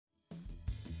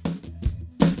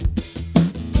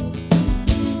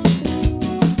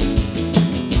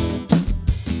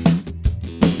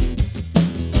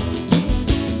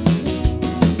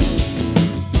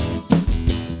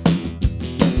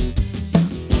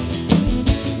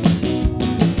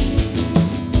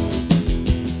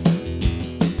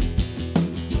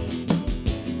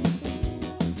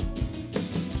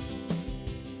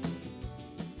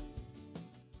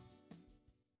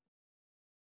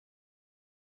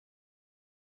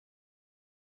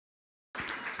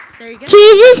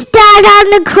Jesus died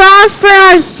on the cross for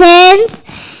our sins,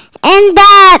 and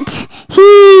that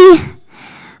he,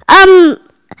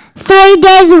 3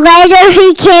 days later,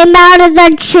 he came out of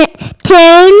the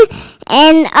tomb,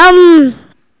 and,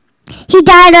 he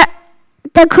died on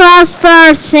the cross for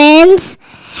our sins,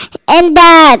 and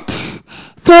that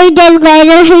 3 days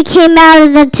later, he came out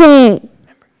of the tomb.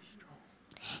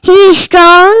 He is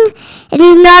strong, and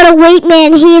he's not a weak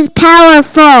man. He is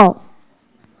powerful.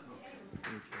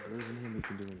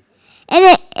 And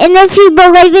if you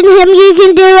believe in him, you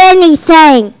can do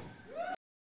anything.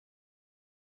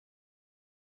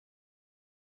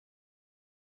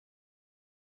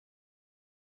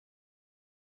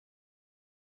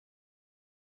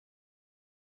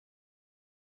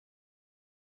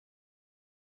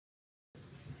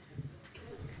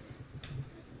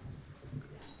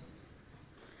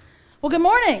 Well, good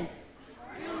morning.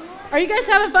 Are you guys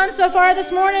having fun so far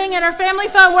this morning at our Family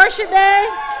Fun Worship Day?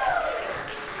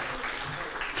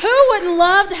 Who wouldn't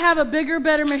love to have a bigger,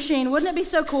 better machine? Wouldn't it be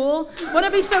so cool? Wouldn't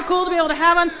it be so cool to be able to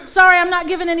have one? Sorry, I'm not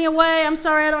giving any away. I'm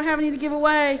sorry, I don't have any to give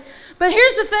away. But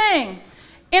here's the thing.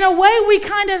 In a way, we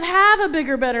kind of have a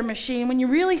bigger, better machine. When you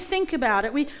really think about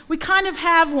it, we kind of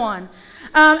have one.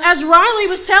 As Riley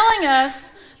was telling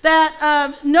us,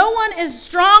 that no one is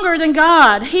stronger than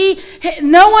God.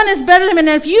 No one is better than him. And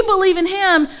if you believe in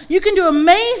him, you can do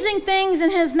amazing things in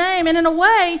his name. And in a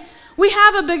way, we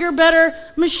have a bigger, better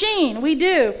machine. We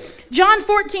do. John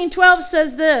 14:12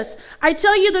 says this, I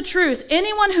tell you the truth,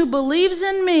 anyone who believes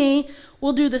in me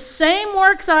will do the same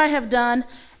works I have done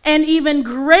and even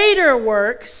greater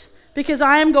works because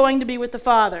I am going to be with the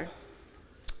Father.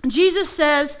 Jesus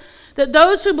says that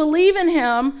those who believe in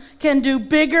him can do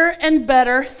bigger and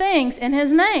better things in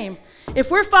his name. If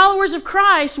we're followers of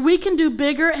Christ, we can do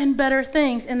bigger and better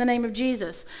things in the name of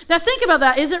Jesus. Now think about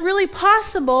that. Is it really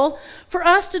possible for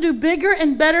us to do bigger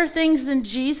and better things than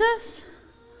Jesus?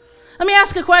 Let me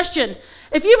ask a question.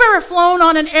 If you've ever flown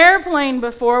on an airplane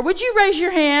before, would you raise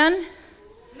your hand?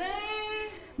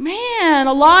 Man,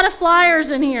 a lot of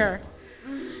flyers in here.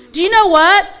 Do you know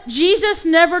what? Jesus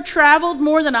never traveled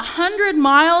more than 100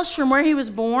 miles from where he was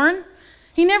born.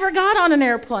 He never got on an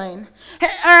airplane.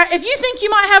 If you think you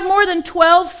might have more than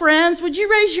 12 friends, would you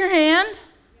raise your hand?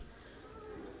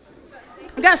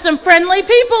 We've got some friendly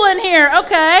people in here.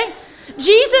 Okay.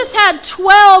 Jesus had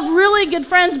 12 really good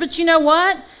friends, but you know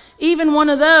what? Even one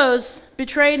of those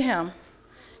betrayed him.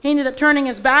 He ended up turning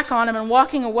his back on him and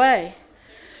walking away.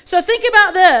 So think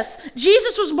about this.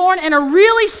 Jesus was born in a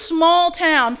really small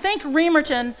town. Think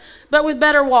Remerton, but with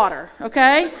better water,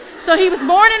 okay? So he was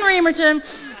born in Remerton,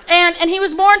 and he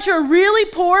was born to a really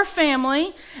poor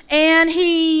family. And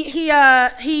he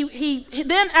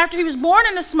then, after he was born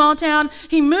in a small town,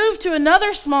 he moved to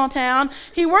another small town.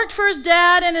 He worked for his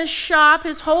dad in his shop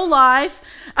his whole life.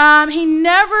 He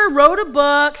never wrote a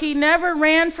book. He never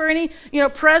ran for any,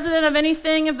 president of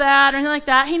anything of that or anything like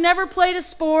that. He never played a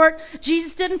sport.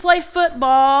 Jesus didn't play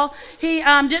football. He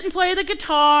didn't play the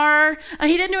guitar.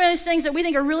 He didn't do any of these things that we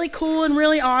think are really cool and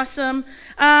really awesome.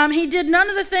 He did none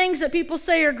of the things that people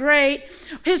say are great.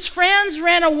 His friends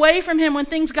ran away from him when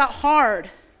things got hard.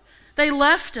 They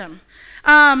left him.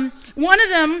 One of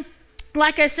them,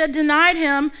 like I said, denied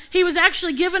him. He was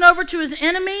actually given over to his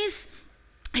enemies.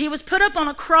 He was put up on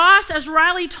a cross, as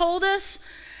Riley told us.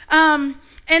 And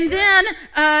then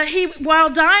while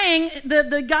dying,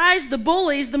 the guys, the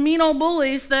bullies, the mean old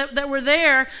bullies that were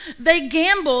there, they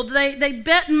gambled. They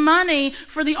bet money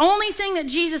for the only thing that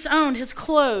Jesus owned, his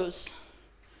clothes.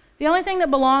 The only thing that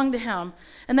belonged to him.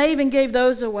 And they even gave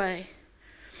those away.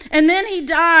 And then he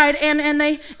died, and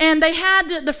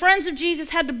the friends of Jesus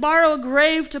had to borrow a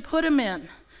grave to put him in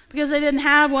because they didn't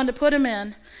have one to put him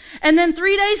in. And then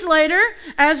 3 days later,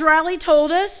 as Riley told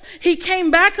us, he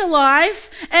came back alive.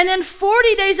 And then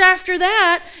 40 days after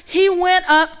that, he went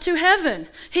up to heaven.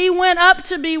 He went up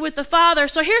to be with the Father.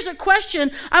 So here's a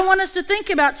question I want us to think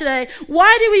about today.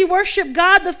 Why do we worship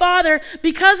God the Father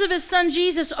because of his son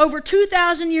Jesus over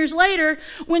 2,000 years later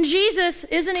when Jesus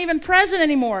isn't even present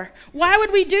anymore? Why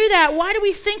would we do that? Why do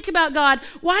we think about God?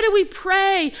 Why do we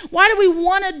pray? Why do we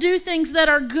want to do things that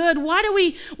are good? Why do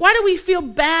we feel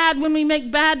bad when we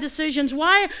make bad decisions?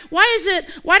 Why does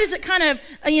it kind of,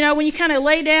 when you kind of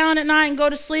lay down at night and go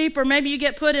to sleep, or maybe you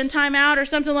get put in timeout or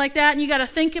something like that, and you got to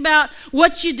think about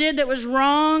what you did that was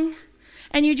wrong,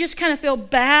 and you just kind of feel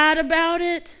bad about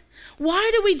it?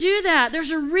 Why do we do that?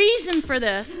 There's a reason for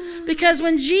this. Because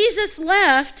when Jesus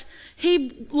left,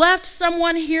 he left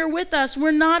someone here with us.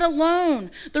 We're not alone.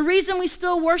 The reason we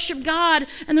still worship God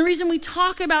and the reason we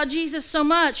talk about Jesus so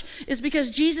much is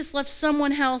because Jesus left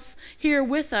someone else here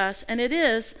with us, and it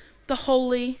is the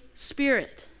Holy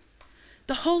Spirit.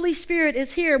 The Holy Spirit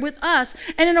is here with us.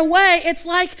 And in a way, it's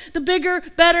like the bigger,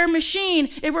 better machine.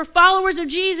 If we're followers of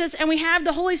Jesus and we have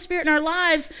the Holy Spirit in our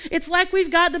lives, it's like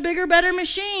we've got the bigger, better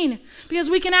machine because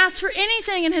we can ask for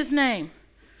anything in his name.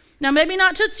 Now, maybe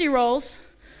not Tootsie Rolls,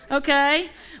 okay?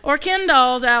 Or Ken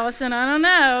dolls, Allison, I don't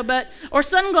know, or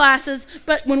sunglasses.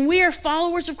 But when we are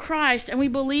followers of Christ and we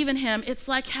believe in him, it's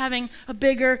like having a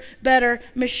bigger, better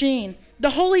machine. The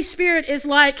Holy Spirit is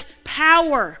like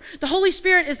power. The Holy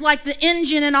Spirit is like the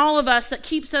engine in all of us that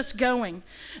keeps us going.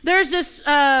 There's this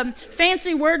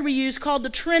fancy word we use called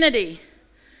the Trinity.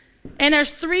 And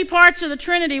there's 3 parts of the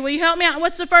Trinity. Will you help me out?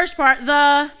 What's the first part?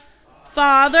 The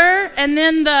Father, and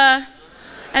then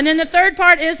the third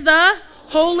part is the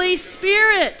Holy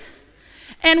Spirit.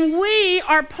 And we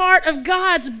are part of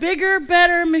God's bigger,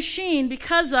 better machine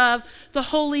because of the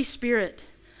Holy Spirit.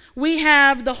 We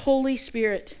have the Holy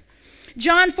Spirit.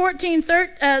 John 14,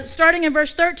 starting in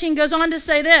verse 13, goes on to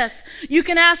say this: you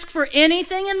can ask for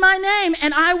anything in my name,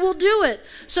 and I will do it,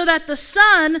 so that the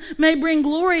Son may bring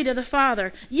glory to the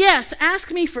Father. Yes,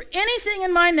 ask me for anything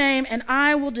in my name, and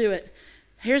I will do it.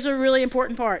 Here's a really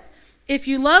important part. If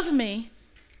you love me,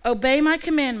 obey my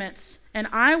commandments, and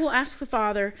I will ask the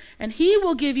Father, and he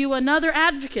will give you another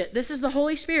advocate. This is the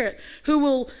Holy Spirit, who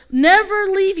will never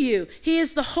leave you. He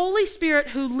is the Holy Spirit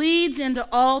who leads into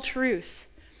all truth.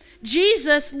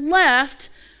 Jesus left,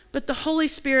 but the Holy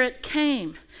Spirit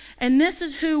came. And this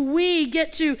is who we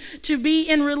get to be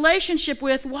in relationship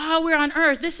with while we're on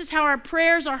earth. This is how our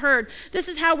prayers are heard. This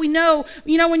is how we know,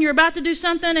 when you're about to do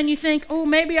something and you think, oh,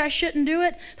 maybe I shouldn't do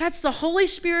it. That's the Holy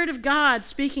Spirit of God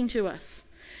speaking to us.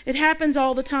 It happens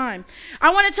all the time.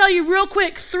 I want to tell you real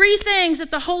quick 3 things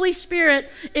that the Holy Spirit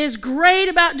is great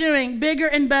about doing bigger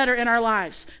and better in our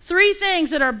lives. 3 things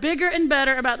that are bigger and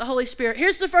better about the Holy Spirit.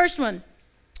 Here's the first one.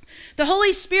 The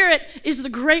Holy Spirit is the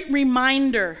great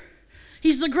reminder.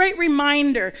 He's the great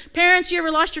reminder. Parents, you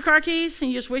ever lost your car keys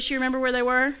and you just wish you remember where they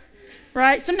were?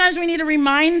 Right? Sometimes we need a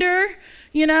reminder.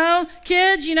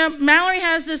 Kids, Mallory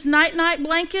has this night-night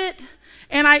blanket.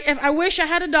 And I wish I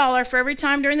had $1 for every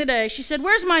time during the day. She said,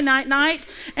 where's my night-night?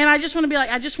 And I just want to be like,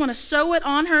 I just want to sew it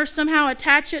on her, somehow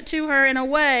attach it to her in a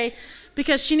way,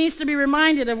 because she needs to be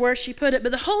reminded of where she put it.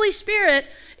 But the Holy Spirit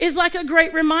is like a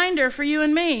great reminder for you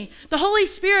and me. The Holy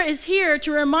Spirit is here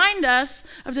to remind us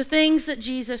of the things that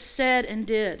Jesus said and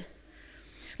did.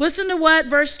 Listen to what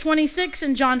verse 26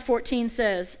 in John 14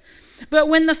 says. But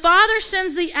when the Father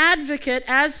sends the advocate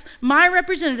as my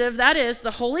representative, that is,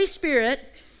 the Holy Spirit,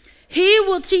 he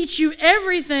will teach you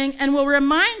everything and will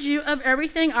remind you of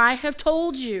everything I have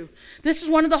told you. This is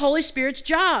one of the Holy Spirit's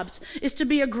jobs, is to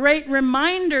be a great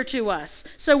reminder to us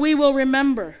so we will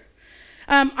remember.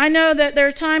 I know that there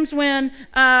are times when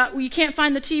you can't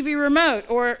find the TV remote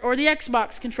or the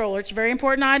Xbox controller. It's a very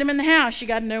important item in the house. You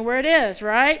got to know where it is,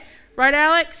 right? Right,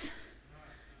 Alex?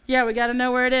 Yeah, we got to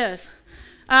know where it is.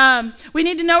 We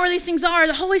need to know where these things are.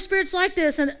 The Holy Spirit's like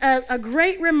this, and a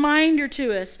great reminder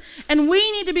to us. And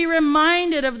we need to be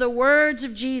reminded of the words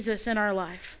of Jesus in our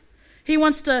life. He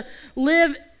wants to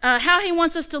live, how he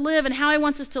wants us to live and how he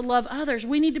wants us to love others.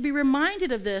 We need to be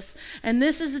reminded of this, and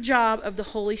this is the job of the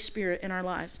Holy Spirit in our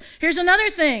lives. Here's another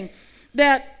thing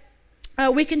that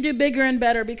we can do bigger and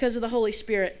better because of the Holy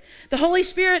Spirit. The Holy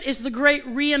Spirit is the great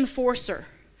reinforcer.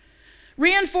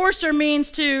 Reinforcer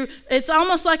means it's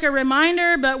almost like a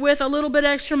reminder, but with a little bit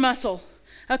extra muscle.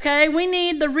 Okay, we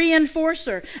need the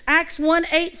reinforcer. Acts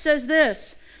 1:8 says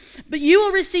this: but you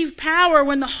will receive power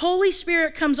when the Holy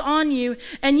Spirit comes on you,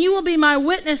 and you will be my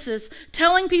witnesses,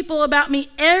 telling people about me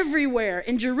everywhere,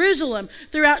 in Jerusalem,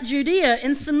 throughout Judea,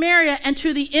 in Samaria, and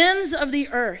to the ends of the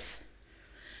earth.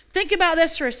 Think about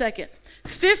this for a second.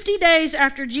 50 days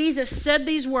after Jesus said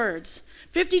these words,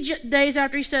 50 days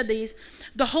after he said these,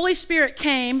 the Holy Spirit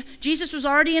came. Jesus was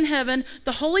already in heaven.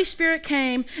 The Holy Spirit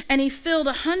came, and he filled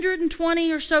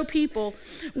 120 or so people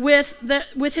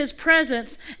with his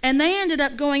presence, and they ended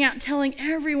up going out and telling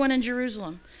everyone in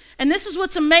Jerusalem. And this is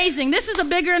what's amazing. This is a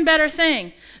bigger and better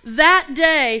thing. That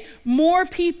day, more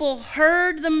people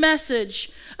heard the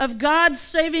message of God's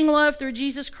saving love through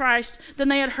Jesus Christ than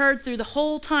they had heard through the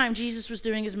whole time Jesus was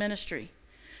doing his ministry.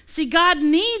 See, God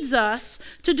needs us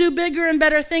to do bigger and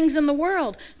better things in the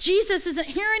world. Jesus isn't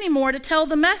here anymore to tell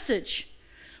the message.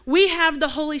 We have the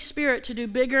Holy Spirit to do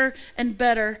bigger and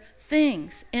better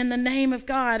things in the name of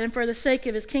God and for the sake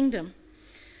of his kingdom.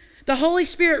 The Holy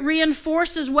Spirit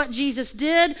reinforces what Jesus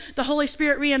did. The Holy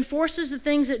Spirit reinforces the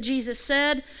things that Jesus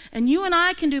said. And you and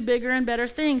I can do bigger and better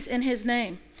things in his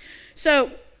name.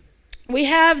 So We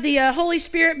have the Holy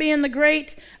Spirit being the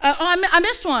great, I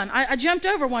missed one. I jumped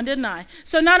over one, didn't I?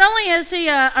 So not only is he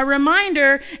a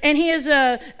reminder and he is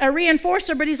a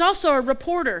reinforcer, but he's also a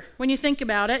reporter when you think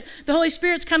about it. The Holy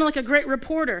Spirit's kind of like a great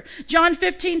reporter. John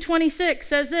 15:26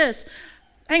 says this.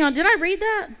 Hang on, did I read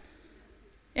that?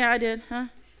 Yeah, I did, huh?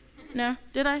 No,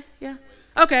 did I? Yeah.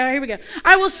 Okay, here we go.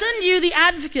 I will send you the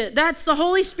advocate. That's the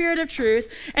Holy Spirit of truth.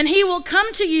 And he will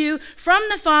come to you from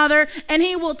the Father, and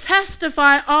he will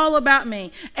testify all about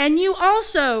me. And you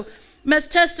also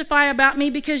must testify about me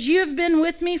because you have been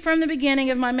with me from the beginning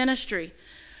of my ministry.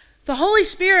 The Holy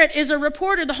Spirit is a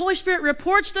reporter. The Holy Spirit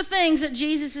reports the things that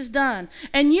Jesus has done.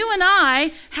 And you and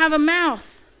I have a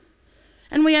mouth,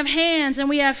 and we have hands, and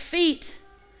we have feet.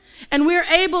 And we're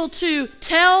able to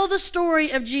tell the story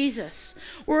of Jesus.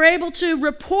 We're able to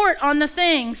report on the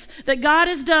things that God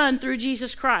has done through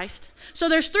Jesus Christ. So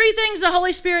there's three things the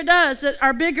Holy Spirit does that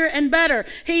are bigger and better.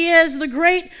 He is the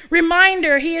great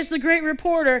reminder, he is the great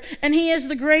reporter, and he is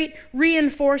the great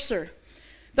reinforcer.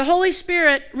 The Holy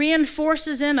Spirit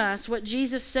reinforces in us what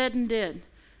Jesus said and did.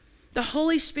 The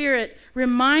Holy Spirit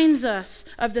reminds us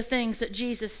of the things that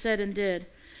Jesus said and did.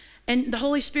 And the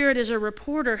Holy Spirit is a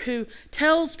reporter who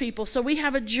tells people. So we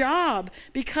have a job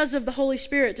because of the Holy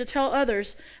Spirit to tell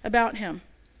others about him.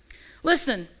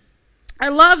 Listen, I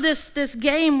love this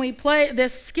game we play,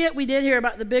 this skit we did here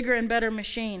about the bigger and better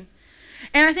machine.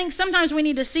 And I think sometimes we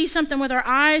need to see something with our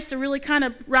eyes to really kind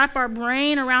of wrap our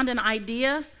brain around an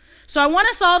idea. So I want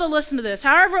us all to listen to this,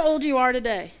 however old you are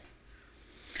today.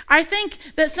 I think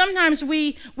that sometimes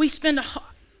we spend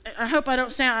I hope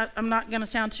I'm not going to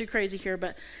sound too crazy here,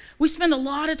 but we spend a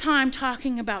lot of time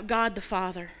talking about God the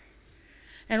Father.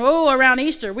 And around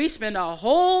Easter, we spend a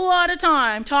whole lot of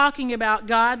time talking about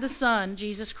God the Son,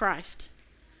 Jesus Christ.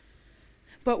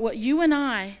 But what you and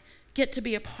I get to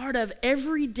be a part of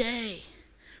every day,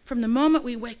 from the moment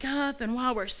we wake up and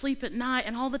while we're asleep at night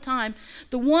and all the time,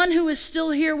 the one who is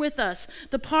still here with us,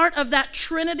 the part of that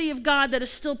Trinity of God that is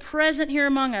still present here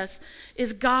among us,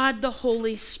 is God the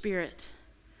Holy Spirit.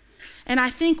 And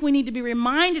I think we need to be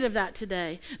reminded of that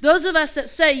today. Those of us that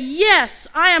say, yes,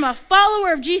 I am a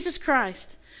follower of Jesus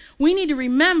Christ, we need to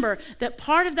remember that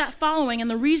part of that following and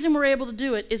the reason we're able to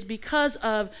do it is because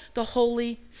of the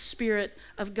Holy Spirit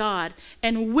of God.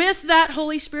 And with that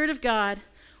Holy Spirit of God,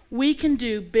 we can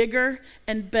do bigger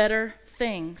and better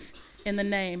things in the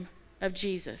name of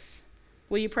Jesus.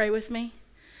 Will you pray with me?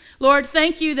 Lord,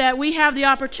 thank you that we have the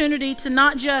opportunity to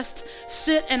not just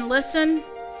sit and listen,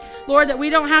 Lord, that we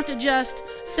don't have to just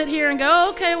sit here and go,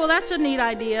 okay, well, that's a neat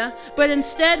idea. But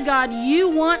instead, God, you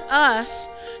want us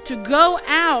to go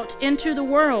out into the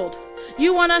world.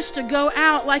 You want us to go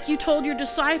out like you told your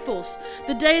disciples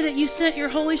the day that you sent your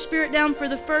Holy Spirit down for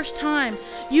the first time.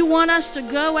 You want us to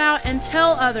go out and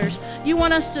tell others. You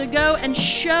want us to go and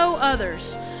show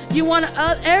others. You want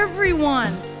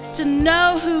everyone to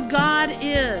know who God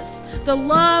is, the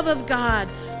love of God,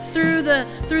 through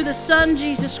the Son,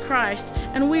 Jesus Christ.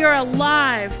 And we are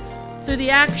alive through the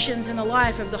actions and the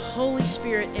life of the Holy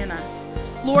Spirit in us.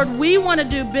 Lord, we want to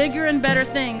do bigger and better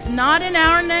things, not in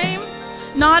our name,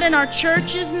 not in our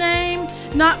church's name,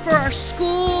 not for our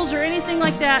schools or anything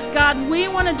like that. God, we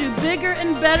want to do bigger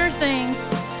and better things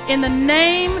in the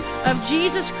name of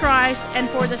Jesus Christ and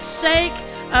for the sake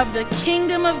of the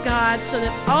kingdom of God, so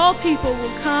that all people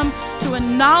will come to a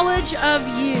knowledge of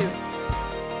you.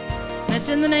 And it's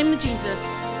in the name of Jesus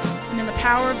and in the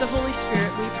power of the Holy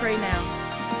Spirit we pray now.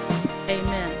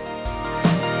 Amen.